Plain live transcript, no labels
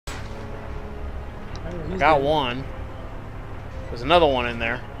Got dead. one. There's another one in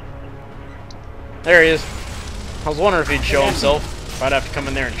there. There he is. I was wondering if he'd show himself. If I'd have to come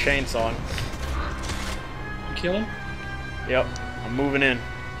in there and chainsaw him. You kill him? Yep. I'm moving in.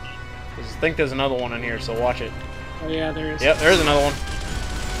 I think there's another one in here, so watch it. Oh yeah, there is. Yep, there's another one.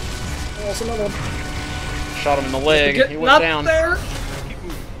 Oh, that's another one. Shot him in the leg. He went not down. There.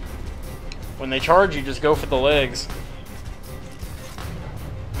 When they charge you, just go for the legs.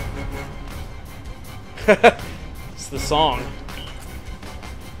 It's the song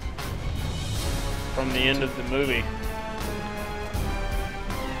from the end of the movie.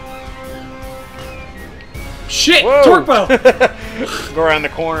 Shit! Whoa! Torque bow! Go around the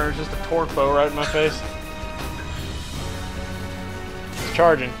corner, just a torque bow right in my face. He's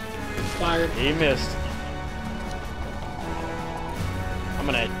charging. Fired. He missed. I'm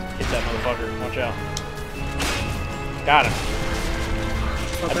gonna hit that motherfucker. Watch out. Got him.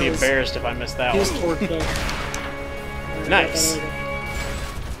 I'd be embarrassed if I missed that His one. torque bow. Nice.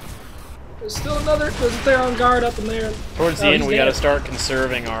 There's still another. There's a there on guard up in there. Towards the end, we gotta start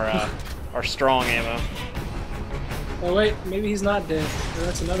conserving our strong ammo. Oh wait, maybe he's not dead. Oh,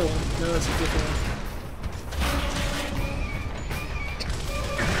 that's another one. No, that's a different one.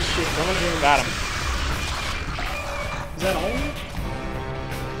 Shit, Got him. Is that all of them?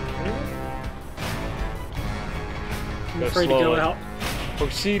 I'm Go afraid to go slowly. out.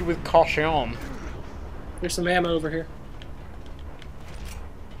 Proceed with caution. There's some ammo over here.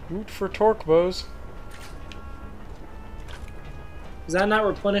 Root for torque bows. Does that not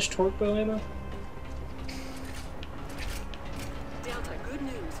replenish torque bow ammo? Delta, good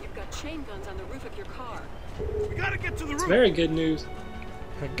news. You've got chain guns on the roof of your car. We gotta get to the It's roof. very good news.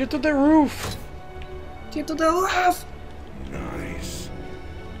 Get to the roof. Get to the roof! Nice.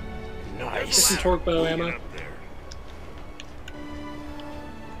 Get some torque bow ammo. Up there.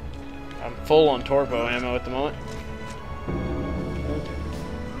 I'm full on torque bow ammo at the moment.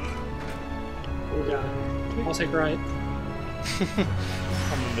 Okay. We got it. I'll take right.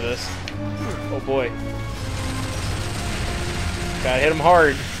 I'm into this. Oh boy. Gotta hit him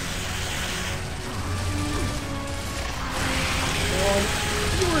hard. On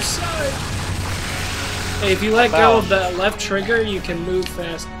your side. Hey, if you let go of the left trigger, you can move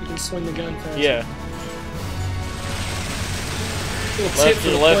fast. You can swing the gun fast. Yeah. Little tip Left for to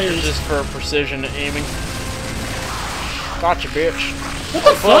the left players. is just for precision aiming. Gotcha, bitch. What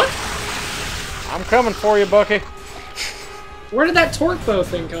the fuck? I'm coming for you, Bucky. Where did that torque bow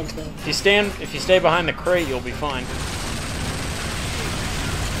thing come from? If you stay behind the crate, you'll be fine.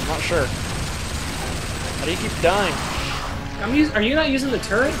 I'm not sure. How do you keep dying? Are you not using the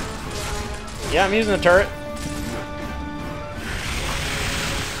turret? Yeah, I'm using the turret.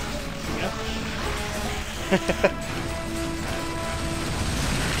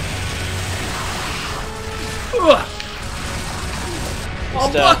 Ugh. Oh,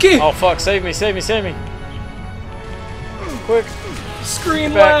 Bucky! Oh fuck! Save me! Save me! Save me! Quick!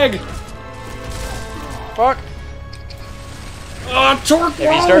 Screen back. lag! Fuck! Torque If you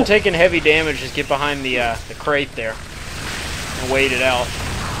wall! start taking heavy damage, just get behind the crate there and wait it out.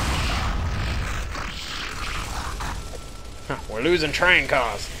 Huh, we're losing train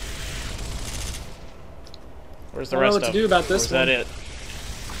cars. Where's the I don't know rest what to of do them? about this Or is that one. it?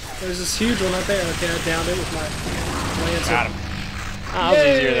 There's this huge one right there. Okay, I downed it with my lancer. Got him. Oh, that was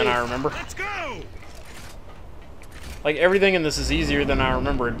Yay! easier than I remember. Let's go. Like, everything in this is easier than I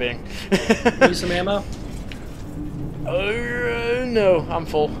remember it being. Use some ammo? No, I'm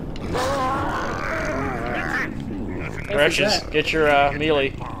full. Wretches, that? get your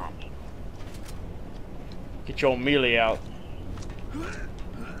melee. Get your melee out.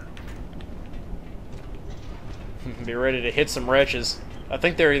 Be ready to hit some wretches. I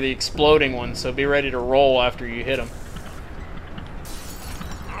think they're the exploding ones, so be ready to roll after you hit them.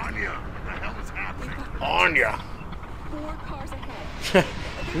 Anya, what the hell is happening? Anya! 4 cars ahead.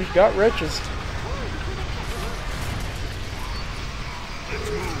 Who's got wretches? Let's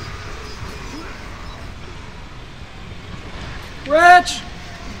move. Wretch!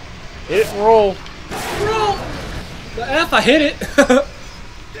 Hit it and roll. Roll! The F, I hit it!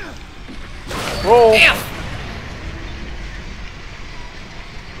 Roll. F!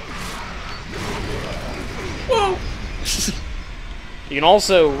 Whoa! You can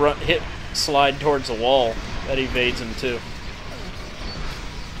also slide towards the wall. That evades him too.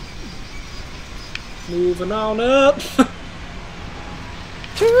 Moving on up! To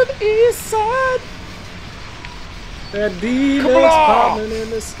the east side. That beam is Kabla! popping in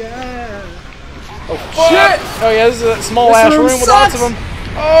the sky. Oh shit! Oh yeah, this is a small This ass room room with lots of sucks! them.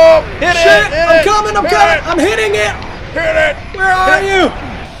 Oh, hit Shit! it! Hit I'm it, coming! I'm hit coming! it, I'm hitting it! Hit it! Where are you?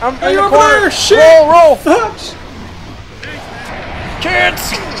 I'm Are in you the over corner. there? Shit! Roll! Fuck!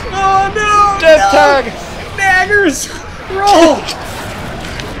 Chance! Oh no! Death no. tag! Daggers! Roll!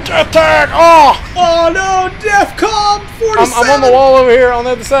 Death tag! Oh! Oh no! DEFCON 47! I'm on the wall over here on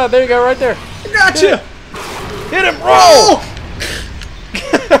the other side. There you go, right there. I got you! Hit him! Roll!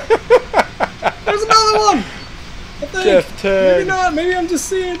 There's another one! I think. Death tag. Maybe not. Maybe I'm just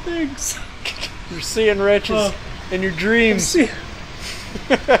seeing things. You're seeing wretches in your dreams. See.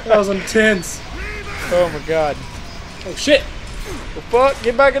 That was intense. Oh my god. Oh shit! Well, fuck,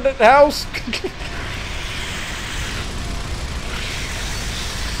 get back in the house.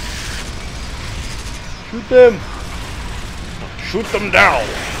 Shoot them. Shoot them down.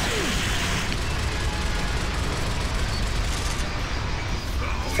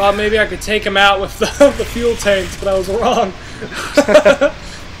 Thought maybe I could take him out with the fuel tanks, but I was wrong.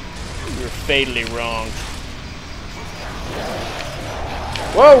 You're fatally wrong.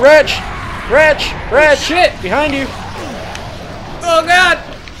 Whoa, wretch! Wretch! Wretch! Shit! Behind you! Oh god!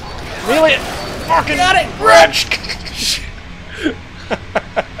 Melee it! Fucking Got it! wretch!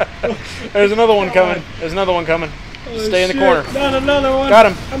 There's another one coming. There's another one coming. Oh, Stay in the shit. corner. Not another one. Got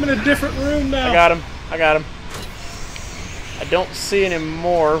him. I'm in a different room now. I got him. I got him. I don't see any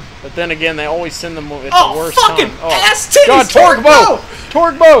more, but then again, they always send them at the worst fucking time. Oh, ass titties! God, torque bow!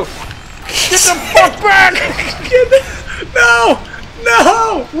 Torque bow! Get the fuck back! No!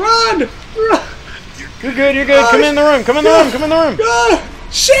 No! Run! Run! You're good, you're good. Come in the room, come in the room, come in the room.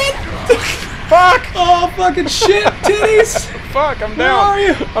 Shit! Fuck! Oh, fucking shit, titties! Fuck, I'm Where down. are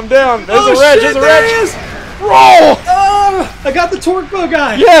you? I'm down. There's Oh, a wretch, shit, there's a there wretch. he is! Roll! Oh, I got the torque bow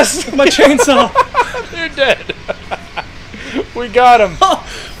guy! Yes! My chainsaw! They're dead. We got him. Fuck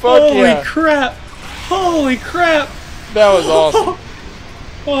Holy yeah. crap! Holy crap! That was awesome.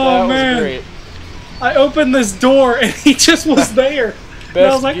 Oh That man! was great. I opened this door and he just was there. And I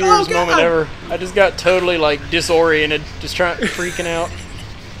Best was like, viewers oh, God. moment ever. I just got totally like disoriented, just freaking out.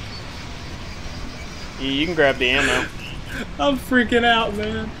 Yeah, you can grab the ammo. I'm freaking out,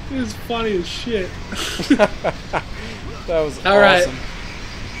 man. It was funny as shit. That was All right. awesome.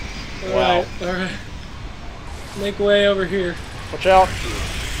 Alright, alright. Make way over here. Watch out.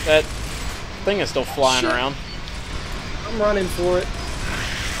 That thing is still flying Shit. around. I'm running for it.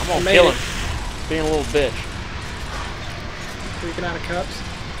 I'm gonna made kill it. him. Being a little bitch. Freaking out of cups.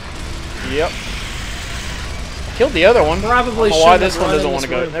 Yep. Killed the other one. Probably I don't know why shouldn't this have one run doesn't in want to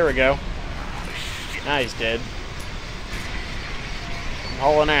this go. room. There we go. Now he's dead. I'm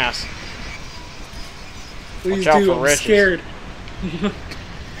hauling ass. Please out do, for I'm wretches. scared.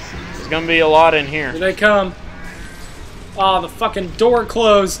 There's gonna be a lot in here. Here they come. Oh, the fucking door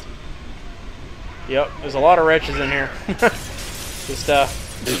closed. Yep, there's a lot of wretches in here. Just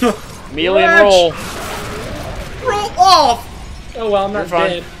melee and Wretch. roll. Roll off! Oh well, I'm not You're fine.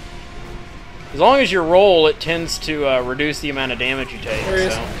 dead. As long as you roll, it tends to reduce the amount of damage you take. There he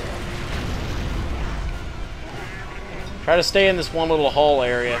is. So. Try to stay in this one little hall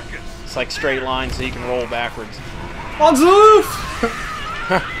area. It's like straight line, so you can roll backwards. On the roof!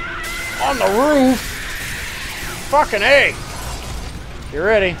 On the roof. Fucking A. You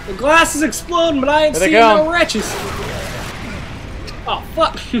ready? The glass is exploding, but I ain't Here they seeing come. no wretches. Oh,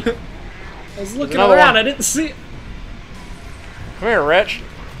 fuck. I was looking another around, one. I didn't see it. Come here, wretch.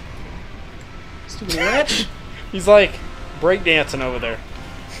 Stupid wretch. He's like breakdancing over there.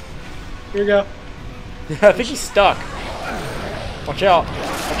 Here we go. I think he's stuck. Watch out.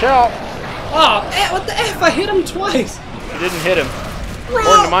 Watch out. Oh, what the F? I hit him twice. You didn't hit him. Roll.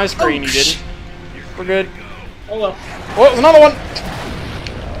 According to my screen, Oh, you didn't. We're good. Oh well. Oh, there's another one.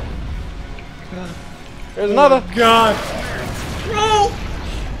 There's another. God. Roll.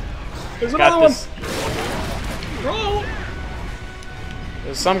 There's Got another this. one. Roll.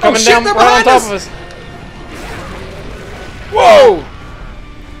 There's some coming shit, down they're right on behind top of us. Whoa!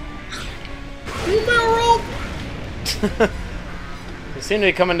 You better roll. They seem to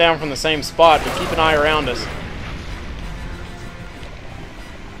be coming down from the same spot, but keep an eye around us.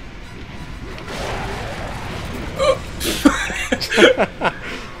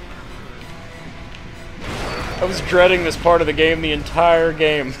 I was dreading this part of the game the entire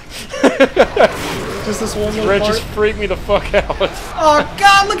game. Just this one little Red part. just freaked me the fuck out. Oh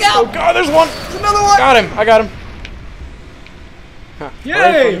God! Look out! Oh god, there's one! There's another one. Got him! I got him! Huh. Yay!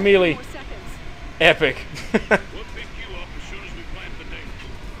 Right from melee. 4 seconds. Epic. We'll pick you up as soon as we plant the date.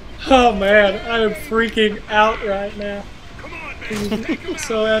 Oh man, I am freaking out right now. Come on, This man. is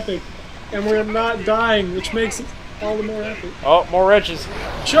so epic, and we're not dying, which makes it all the more epic. Oh, more wretches.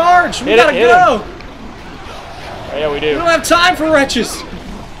 Charge! We Hit it, gotta hit go! Oh, yeah, we We do. don't have time for wretches!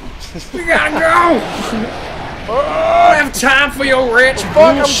 We gotta go! I don't have time for your rich Fuck,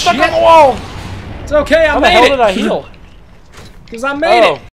 I'm stuck on the bullshit. wall! It's okay, I How the made hell it. did I heal? Because I made it.